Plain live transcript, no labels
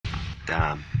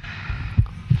Damn.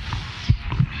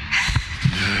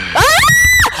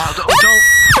 Oh, don't.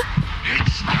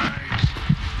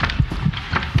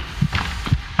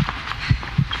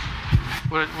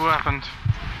 What happened?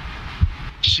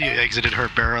 She exited her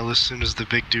barrel as soon as the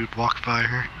big dude walked by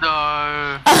her.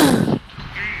 No.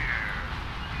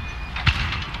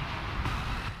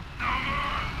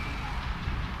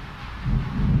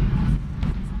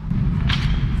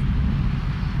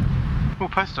 Oh,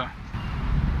 poster.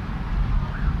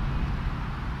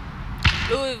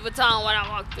 Louis Vuitton when I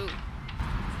walk through.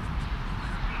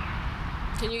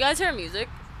 Can you guys hear music?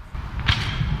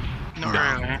 Not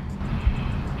really.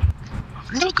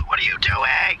 Luke, what are you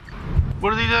doing?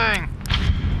 What is he doing?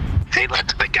 He let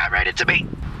the big guy right into me.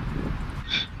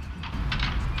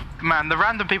 Man, the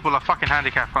random people are fucking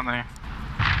handicapped, aren't they?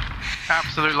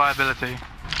 Absolute liability.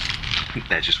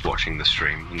 They're just watching the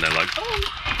stream and they're like, oh.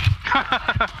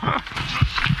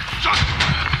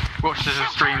 Watch this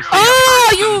stream.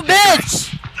 Oh, you bitch!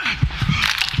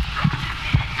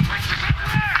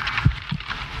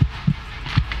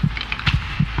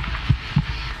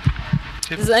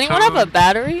 Does anyone have a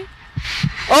battery?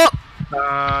 Oh!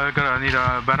 Gonna need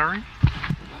a battery.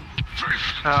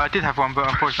 I did have one, but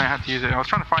unfortunately I had to use it. I was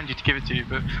trying to find you to give it to you,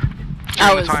 but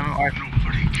during the time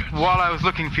while I was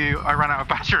looking for you, I ran out of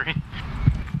battery.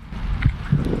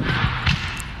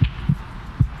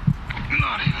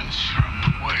 Not even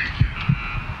some way.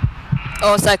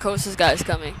 Oh, Psychosis guy's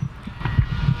coming.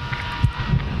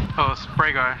 Oh,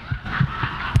 spray guy.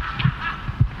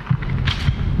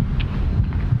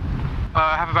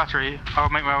 I have a battery. I'll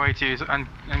make my way to you and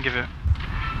give it.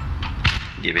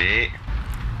 Give it.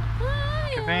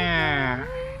 Give it.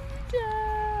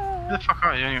 Where the fuck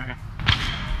are you anyway?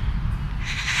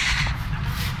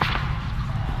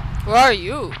 Where are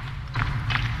you?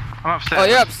 I'm upstairs. Oh,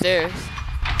 you're upstairs.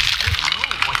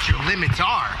 What your limits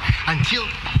are until.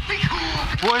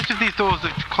 What is with these doors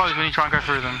that close when you try and go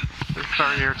through them? It's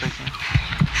very irritating.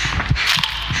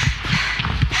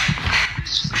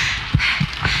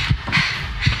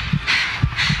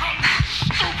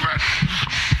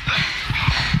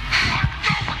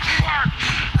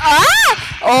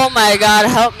 Ah! Oh my god,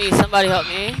 help me. Somebody help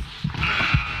me.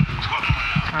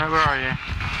 Where are you?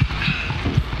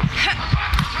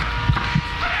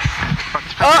 But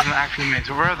this place isn't actually made,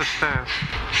 so where are the stairs?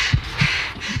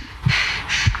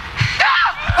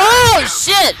 Oh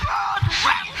shit!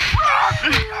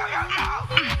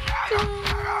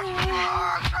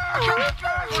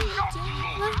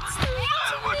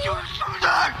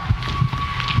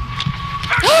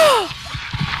 Oh!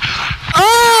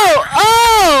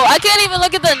 I can't even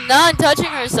look at the nun touching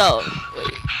herself.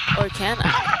 Wait, or can I?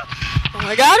 Oh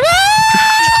my god!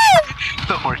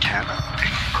 The or can I?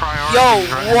 Yo,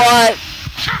 what?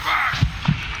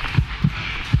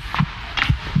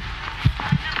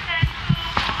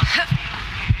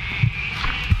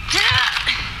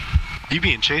 You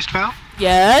being chased, pal?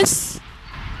 Yes.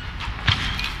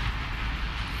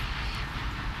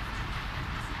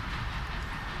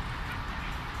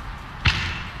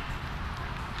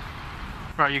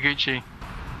 Right, you Gucci.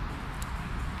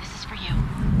 This is for you.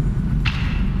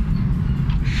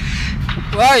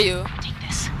 Where are you? Take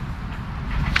this.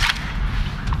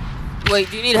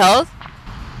 Wait, do you need health?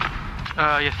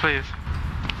 Yes, please.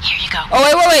 Here you go.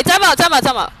 Oh, wait. Time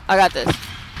out. I got this.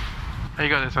 Oh, you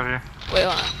got this over here. Wait,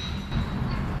 hold on.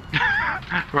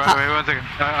 Wait, 1 second.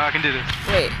 I can do this.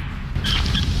 Wait.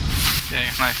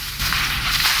 Yeah, nice.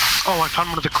 Oh, I found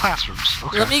one of the classrooms.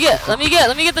 Okay. Let me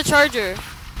get the charger.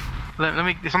 Let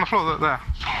me. It's on the floor. Look there.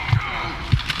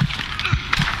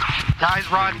 Guys,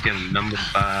 run. Get number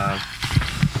 5.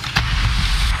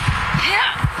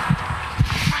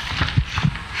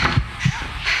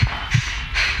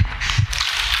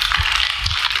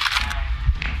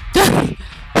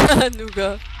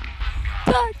 Nuka.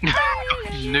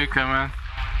 Nuka, man.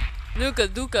 Nuka,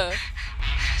 Duka.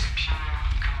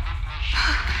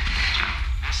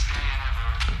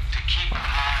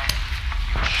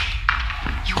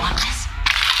 You want this?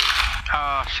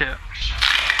 Oh, shit.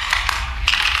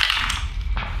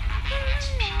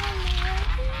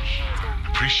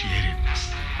 Appreciate it.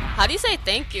 How do you say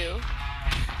thank you?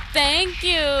 Thank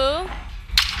you.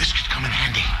 This could come in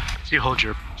handy. You hold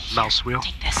your mouse wheel.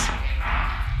 Take this.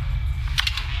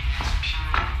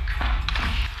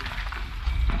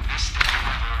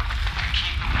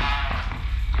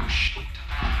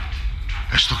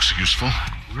 This looks useful.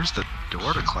 Where's the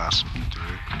door to class?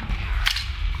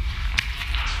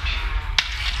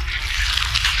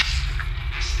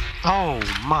 Oh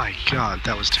my god,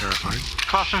 that was terrifying.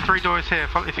 Classroom 3 doors here.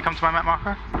 If you come to my map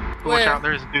marker. Watch Where? out,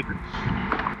 there is a dude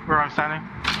where I'm standing.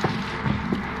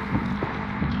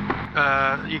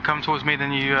 You come towards me,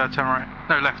 then you turn right.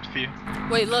 No, left for you.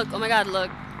 Wait, look. Oh my god, look.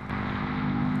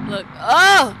 Look.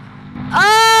 Oh!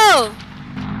 Oh!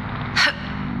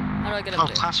 How do I get up Oh,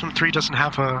 there? Classroom 3 doesn't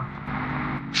have a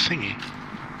thingy.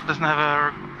 Doesn't have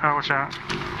a. Oh, watch out.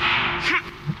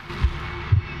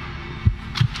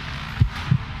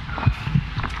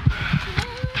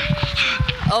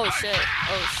 Oh shit.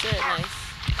 Oh shit, nice.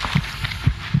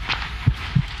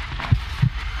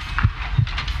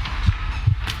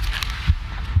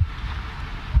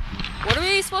 What are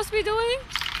we supposed to be doing?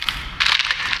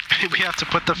 We have to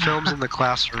put the films in the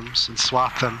classrooms and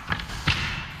swap them.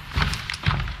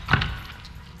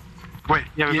 Wait,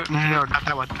 Yeah, no, not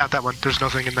that one, not that one. There's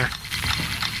nothing in there.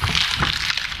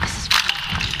 This is for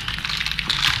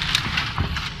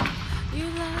you. You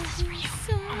love This is for you.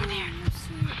 Over there.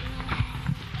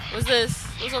 What's this?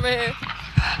 What's over here?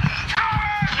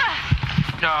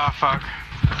 Oh, fuck.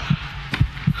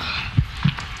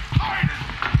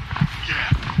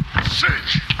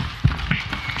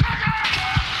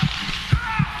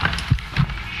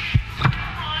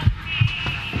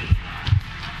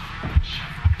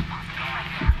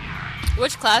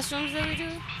 Which classrooms did we do?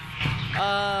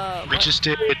 We just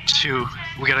did 2.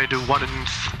 We gotta do 1 and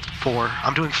 4.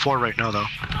 I'm doing 4 right now, though.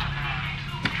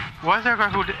 Why is there a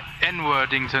guy called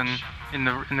N-Wordington in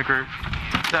the group?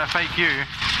 Is that a fake you?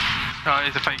 Oh,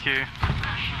 it's a fake you.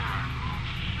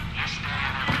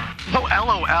 Oh,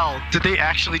 LOL. Did they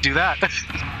actually do that?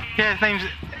 Yeah, his name's.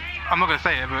 I'm not gonna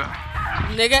say it, but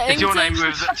Nigga it's your name Ington?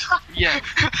 with. Yeah.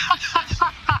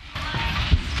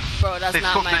 Bro, that's They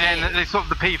not swapped my the name. N. They swapped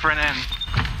the P for an N.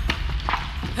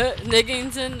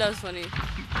 Niggington? That's funny.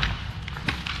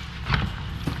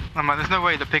 I'm like, there's no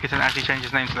way that Pickerton actually changed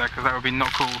his name to that, because that would be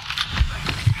not cool.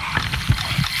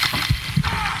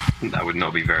 That would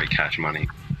not be very cash money.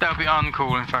 That would be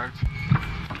uncool, in fact.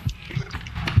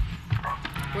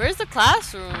 Where's the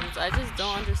classrooms? I just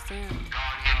don't understand.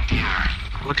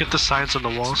 Look at the signs on the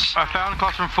walls. I found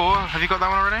classroom 4. Have you got that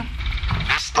one already?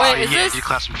 Wait, is yeah, this... you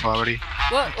classroom 4 already.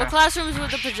 What classrooms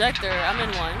with the projector? I'm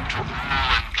in one.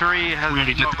 3 has We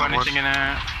already did not got that one. anything in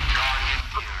it.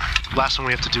 Last one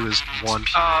we have to do is 1.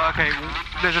 Oh, okay.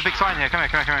 There's a big sign here. Come here,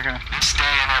 come here, come here, come here.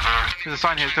 There's a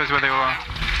sign here that tells you where they all are.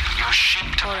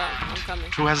 Hold on, I'm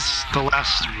coming. Who has the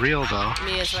last reel, though?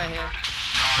 Me is right here.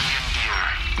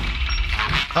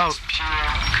 Oh.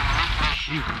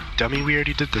 You dummy, we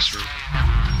already did this room.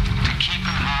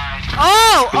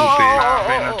 Oh! Oh! Being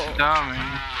Oh! a Oh! Oh! dummy.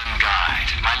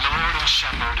 My lord and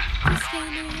shepherd. This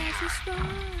candy has a star.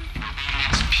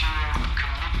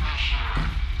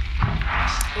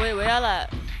 Wait, where y'all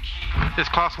at? There's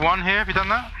class 1 here. Have you done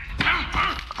that?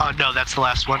 Oh, no, that's the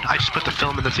last one. I just put the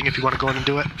film in the thing if you want to go in and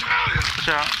do it. Watch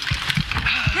out.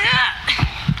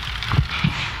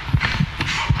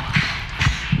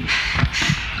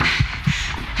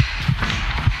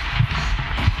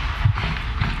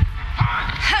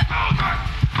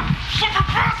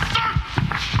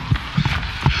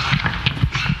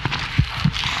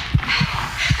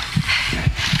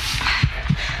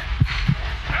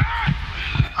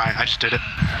 I just did it.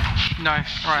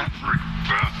 Nice. Right.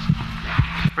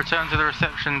 Return to the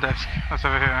reception desk. That's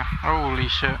over here. Holy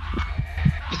shit.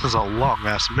 This is a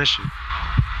long-ass mission.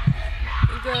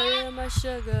 Girl, you're my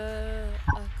sugar.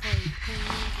 I call you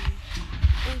candy.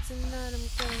 And tonight I'm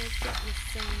gonna get me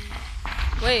some.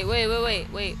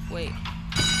 Wait.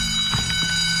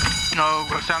 No,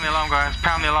 sound the alarm, guys.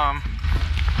 Pound the alarm.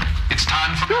 It's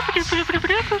time for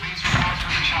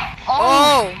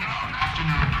Oh!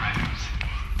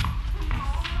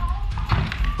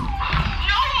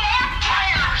 No more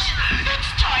prayers!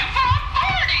 It's time for a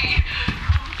party!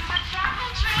 The chapel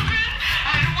children,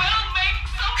 and we'll make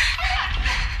some fun!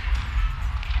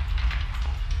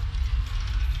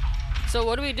 So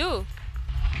what do we do?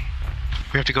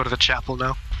 We have to go to the chapel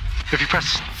now. If you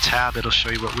press tab, it'll show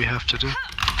you what we have to do.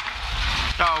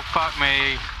 Oh, fuck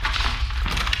me.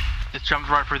 Just jumped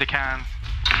right through the can.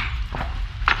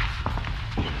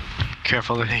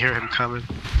 Careful, I hear him coming.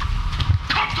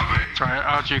 Sorry,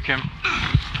 I'll juke him.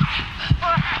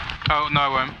 Oh, no, I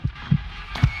won't.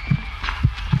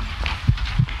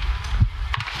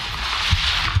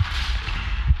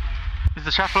 Is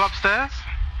the chapel upstairs?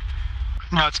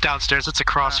 No, it's downstairs. It's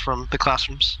across from the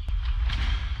classrooms.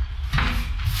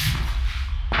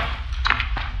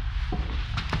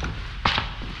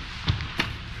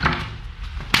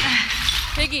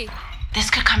 Piggy. This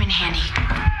could come in handy.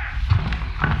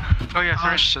 Oh, yeah, Oh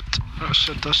sorry. shit. Oh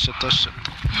shit, oh shit, oh shit.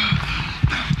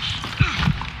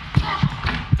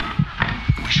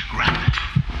 We should grab it.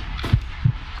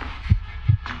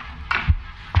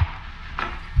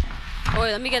 Oh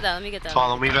wait, let me get that.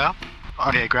 Follow me, Val.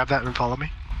 Okay, grab that and follow me.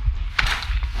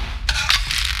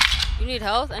 You need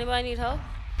health? Anybody need health?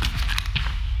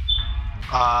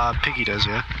 Piggy does,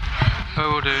 yeah. I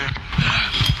will do.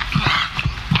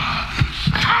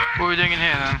 What are we doing in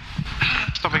here then?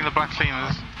 Stopping the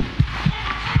blasphemers.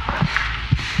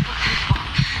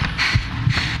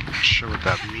 Not sure what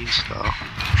that means though.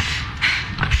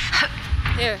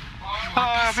 Here.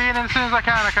 I'll be in as soon as I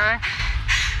can, okay?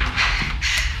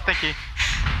 Thank you.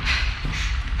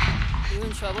 You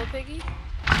in trouble, Piggy?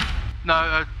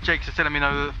 No, Jake's just letting me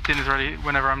know that dinner's ready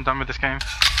whenever I'm done with this game.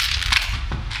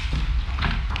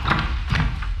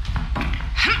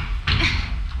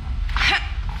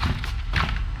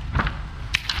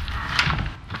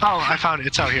 Oh, I found it.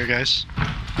 It's out here, guys.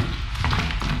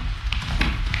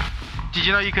 Did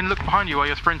you know you can look behind you while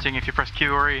you're sprinting if you press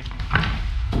Q or E?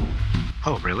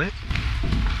 Oh, really?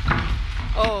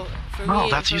 Oh, for me,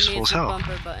 that's for useful me it's as a hell.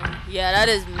 bumper button. Yeah, that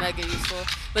is mega useful.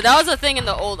 But that was a thing in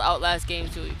the old Outlast game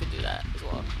too. You could do that as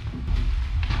well.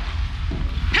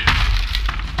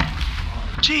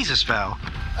 Jesus, Val.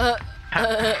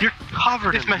 You're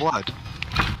covered in blood.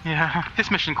 Yeah,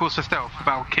 this mission calls for stealth.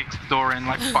 Val kicks the door in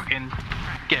like fucking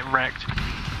get wrecked.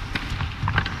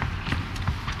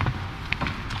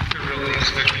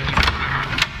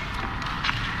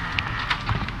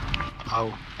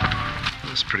 Oh,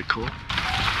 that's pretty cool.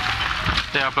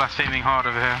 They are blaspheming hard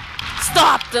over here.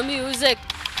 Stop the music!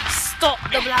 Stop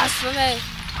the blasphemy!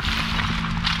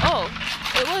 Oh,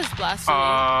 it was blasphemy.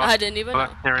 I didn't even know.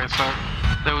 There it is, so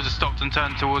they all just stopped and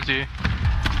turned towards you.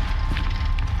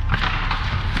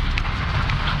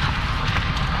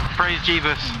 Praise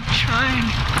Jeebus.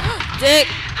 Trying. Dick!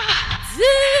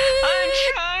 Dick! I'm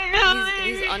trying to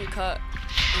He's uncut,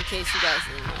 in case you guys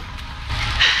didn't know.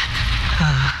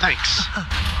 Thanks.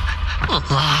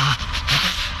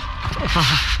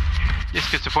 It's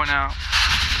good to point out.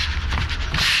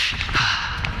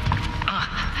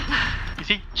 Is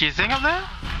he jizzing up there?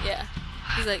 Yeah.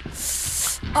 He's like,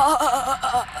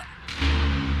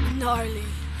 gnarly.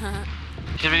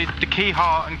 Yeah, we need the key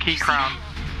heart and key crown.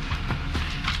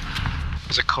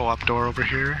 There's a co-op door over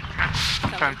here.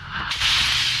 Okay.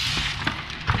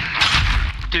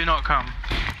 Do not come.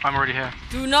 I'm already here.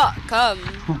 Do not come.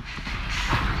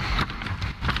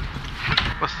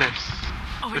 What's this?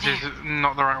 This is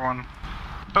not the right one.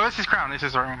 Oh, this is crown. This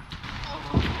is the right one.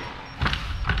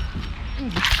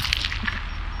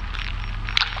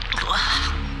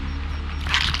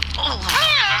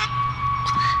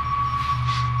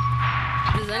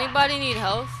 Does anybody need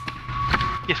health?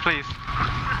 Yes, please.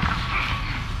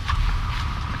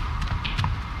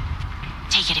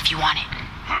 Take it if you want it.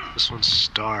 This one's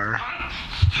star.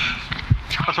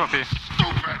 I'll swap you.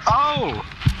 Oh!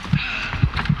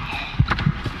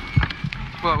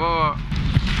 Whoa.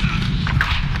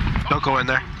 Don't go in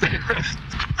there.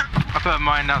 I put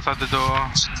mine outside the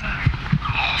door.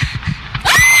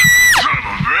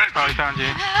 Oh, he found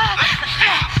you.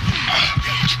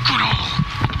 Good old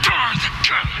darn the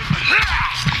gun.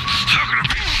 You're gonna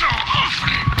be so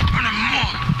awfully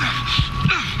anymore.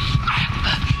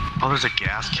 Oh, there's a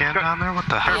gas can down there? What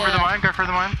the Go hell? for the mine. Go for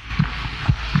the mine.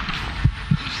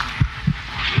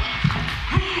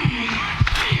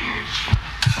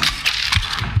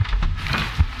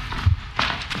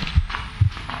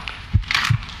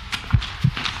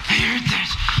 I heard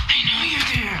this. I know you're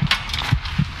there.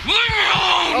 Leave me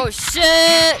alone. Oh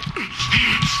shit!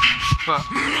 What?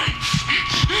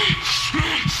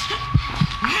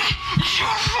 It's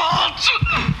your fault.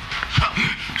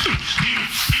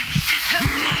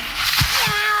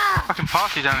 Fucking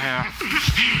party down here. I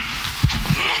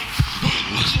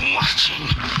was watching.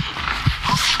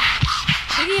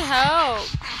 Piggy, help!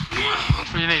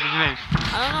 What do you need? What do you need?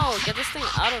 I don't know. Get this thing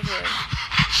out of here.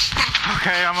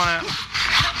 Okay, I'm on it.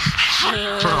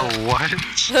 Bro, what?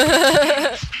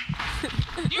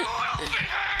 You will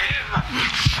behave.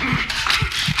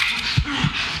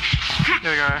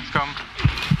 There we go. It's gone.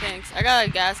 Thanks. I got a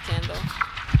gas can though.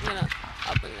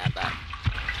 I'll bring that back.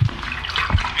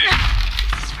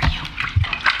 This is for you.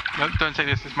 Nope, don't take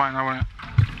this. It's mine. I want it.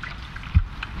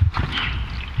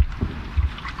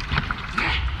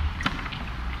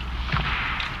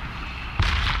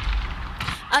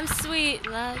 I'm sweet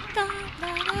like da, da,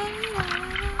 da, da, da.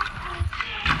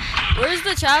 Where's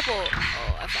the chapel?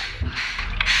 Oh, I found it.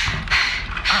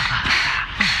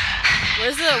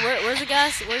 Where's the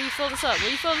gas? Where do you fill this up?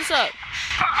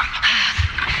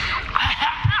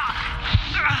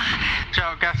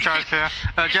 Gas charge here.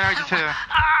 Generator's here.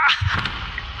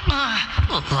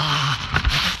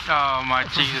 Oh my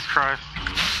Jesus Christ.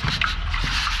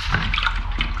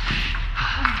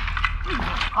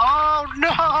 Oh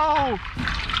no!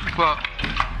 What?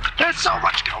 There's so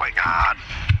much going on!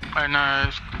 I know.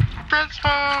 It's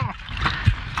stressful.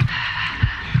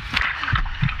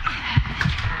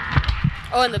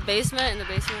 Oh, in the basement? In the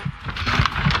basement?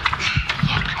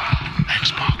 Look,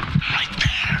 Expo, right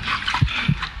there.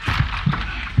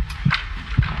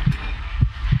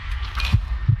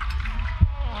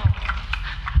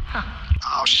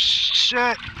 Oh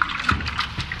shit!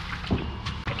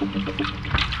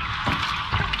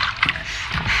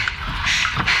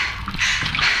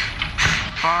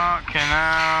 Fucking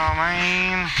hell,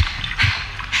 man.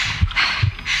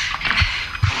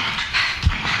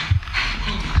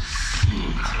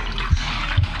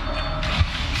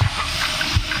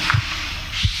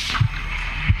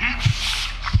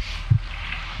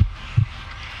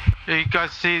 You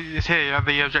guys see it's here, you have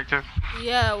the objective.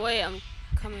 Yeah, wait, I'm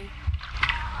coming.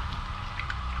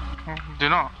 Do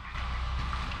not.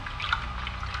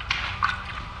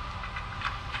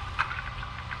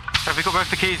 Have we got both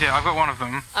the keys here? I've got one of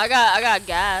them. I got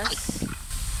gas.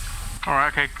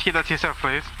 Alright, okay, keep that to yourself,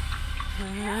 please.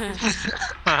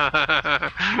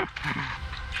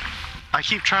 I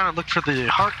keep trying to look for the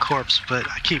heart corpse, but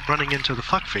I keep running into the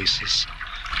fuck faces.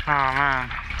 Oh man.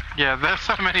 Yeah, there's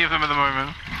so many of them at the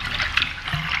moment.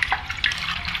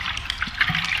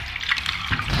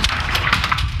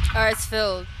 Alright, it's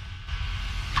filled.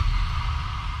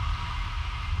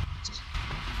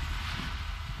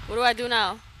 What do I do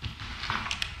now?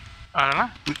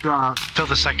 I don't know. Fill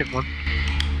the second one.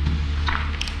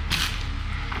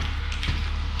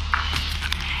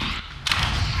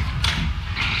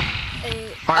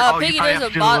 Hey. Alright, Piggy, you probably there's have a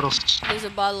to do bottle. little There's a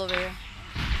bottle over here.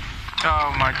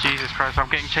 Oh my Jesus Christ, I'm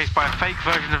getting chased by a fake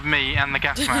version of me and the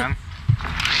gas man.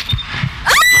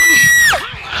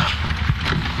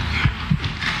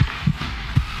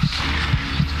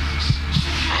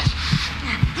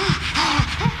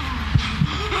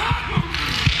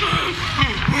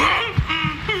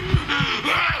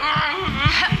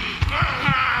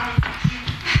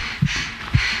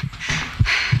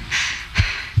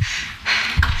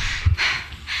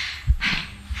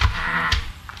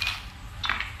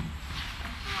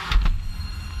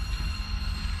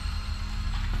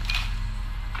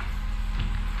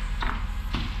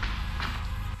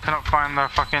 Cannot find the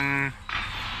fucking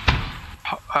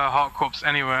heart corpse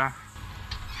anywhere.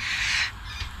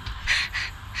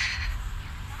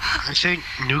 I think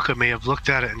Nuka may have looked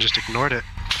at it and just ignored it.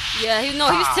 Yeah, he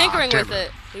was tinkering damn with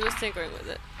it. He was tinkering with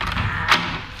it.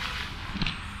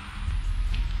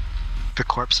 The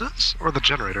corpses? Or the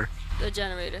generator? The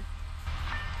generator.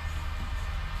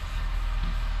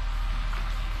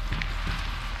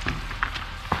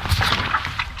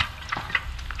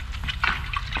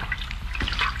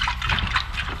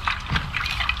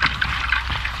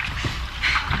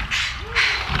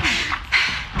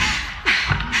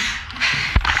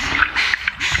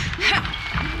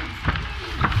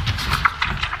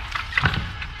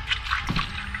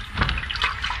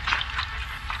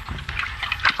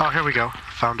 Oh, here we go.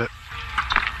 Found it.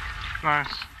 Nice.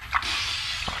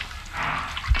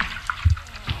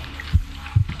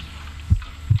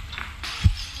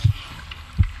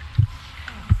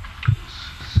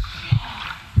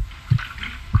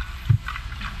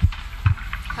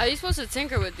 How are you supposed to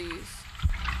tinker with these?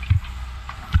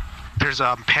 There's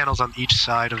panels on each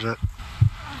side of it.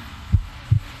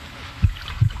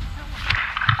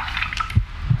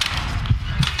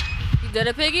 You did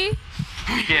it, Piggy?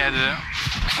 Yeah, I did it.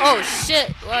 Oh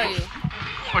shit, where are you?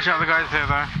 Watch out, the guys here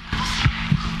though.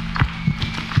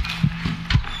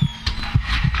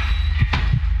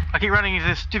 I keep running into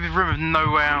this stupid room with no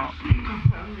way out.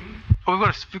 Oh, we've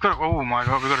got to, oh my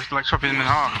god, we've got to like chop them in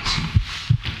half.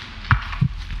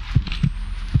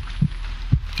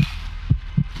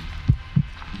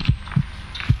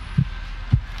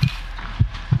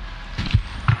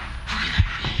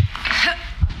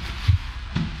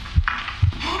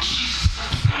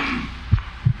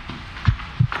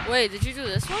 Wait, did you do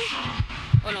this one?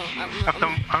 Oh no,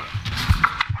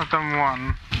 I've done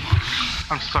one.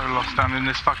 I'm so lost down in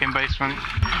this fucking basement.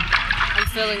 I'm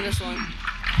filling this one.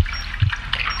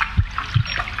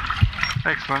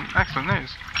 Excellent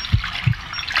news.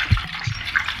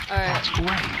 Alright. That's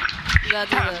great. You gotta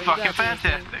do That's the, fucking you gotta do the thing.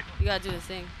 fantastic. You gotta do the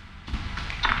thing.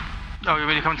 Oh, you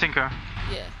really come tinker?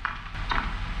 Yeah.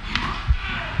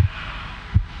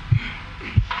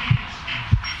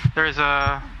 There is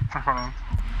a... hold on.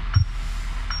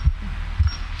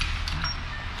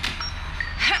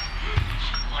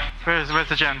 Where's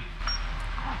the gen?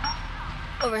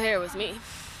 Over here with me.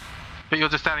 But you're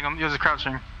just standing on, you're just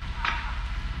crouching.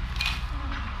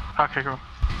 Okay, cool.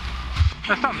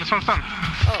 That's done, this one's done.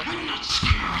 Oh. Needs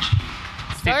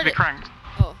to Start be it. cranked.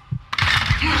 Oh.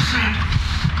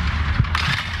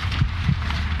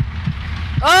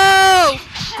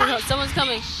 Oh! Someone's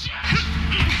coming.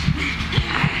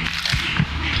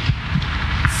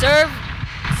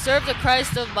 Serve the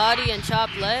Christ of body and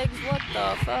chopped legs? What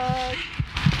the fuck?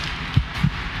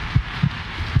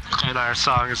 And our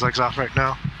song is legs off right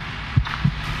now.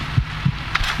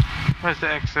 Where's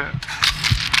the exit?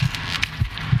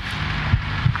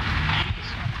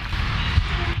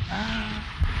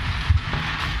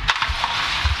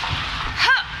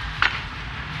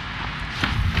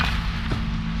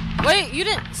 Wait, you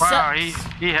didn't. Wow,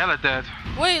 he hella dead.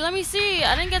 Wait, let me see.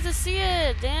 I didn't get to see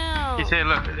it. Damn. He's here,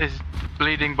 look, his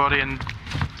bleeding body and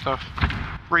stuff.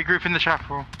 Regroup in the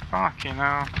chapel. Fucking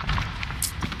hell.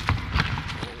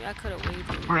 Maybe I could have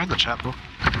waited. We're in the chapel.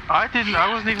 I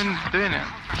wasn't even doing it.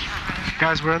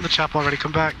 Guys, we're in the chapel already.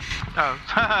 Come back. Oh,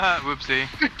 whoopsie.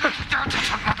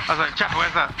 I was like, chapel,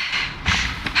 where's that?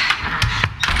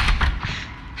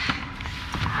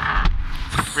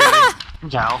 Really?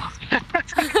 Gal.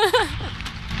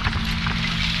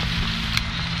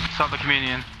 Start the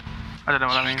communion. I don't know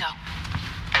what that means.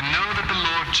 And know that the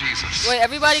Lord Jesus. Wait,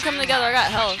 everybody come together. I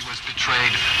got health. He was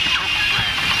betrayed, took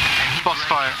bread, and he Boss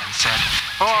fire. and said,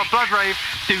 Oh, blood rave.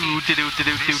 Do do do do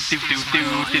do do do do do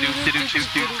do do do do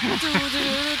do.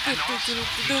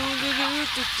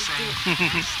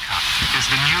 is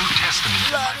the New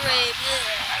Testament. Blood rape.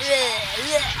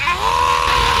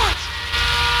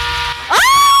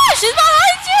 Ah! She's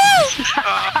behind you!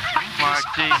 My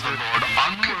Jesus.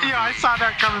 Yeah, I saw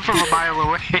that coming from a mile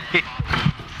away.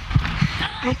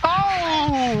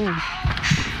 Oh!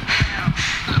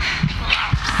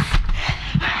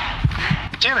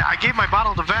 Damn it, I gave my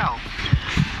bottle to Val.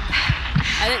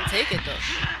 I didn't take it though.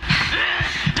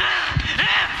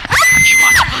 You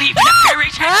want to believe in a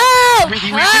fairy tale? Help!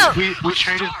 Help! We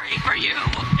traded. Sorry for you.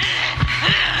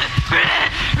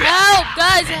 Help,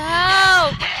 guys,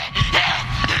 help!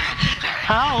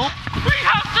 Help! We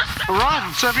have to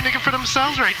Run! So every nigga for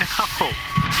themselves right now.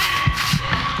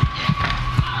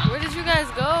 Where did you guys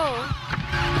go?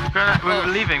 We're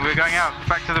leaving, we're going out.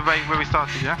 Back to the bait where we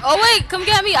started, yeah? Oh wait, come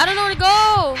get me. I don't know where to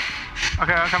go.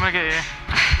 Okay, I'm coming to get you.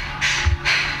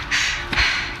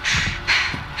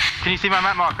 Can you see my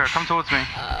map marker? Come towards me.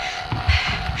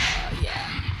 Yeah.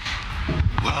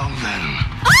 Well then.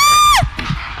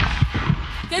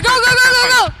 Okay,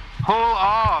 go! Pull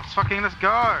off! Fucking let's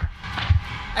go!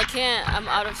 I can't. I'm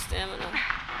out of stamina.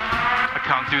 I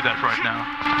can't do that right now.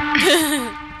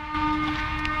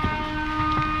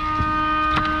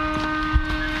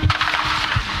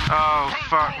 Oh,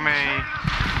 fuck me.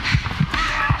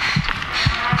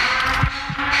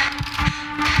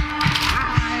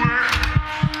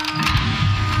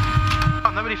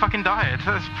 Oh, nobody fucking died.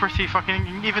 That's pretty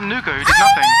fucking... Even Nuka, who did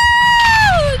nothing.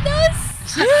 Oh,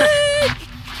 that's sick!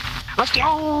 Let's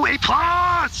go! A+!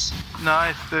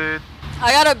 Nice, dude.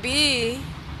 I got a B.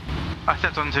 I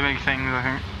stepped on too many things, I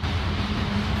think.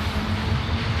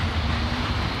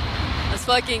 Let's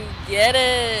fucking get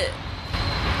it.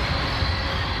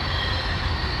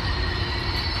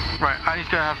 Right, I need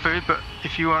to go have food, but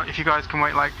if you guys can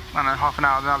wait like, I don't know, half an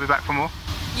hour, then I'll be back for more.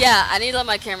 Yeah, I need to let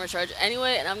my camera charge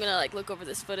anyway, and I'm gonna like look over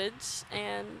this footage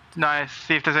and. Nice.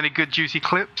 See if there's any good juicy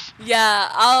clips. Yeah,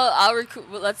 I'll recoup.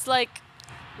 Let's like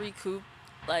recoup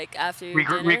like after your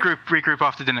dinner. Regroup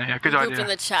after dinner. Yeah, good Regroup idea. in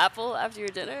the chapel after your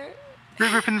dinner.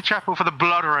 Regroup in the chapel for the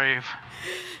blood rave.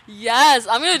 Yes,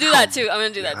 I'm gonna do that too. I'm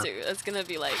gonna do that too. It's gonna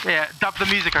be like. Yeah, dub the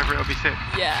music over it. It'll be sick.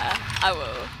 Yeah, I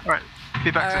will. All right,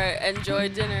 be back All soon. right, enjoy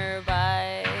dinner.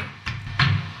 Bye.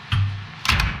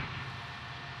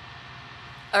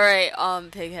 All right,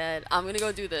 Pighead. I'm gonna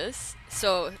go do this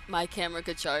so my camera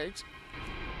could charge.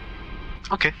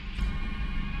 Okay.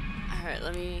 All right,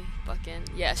 let me fucking.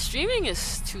 Yeah, streaming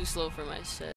is too slow for my shit.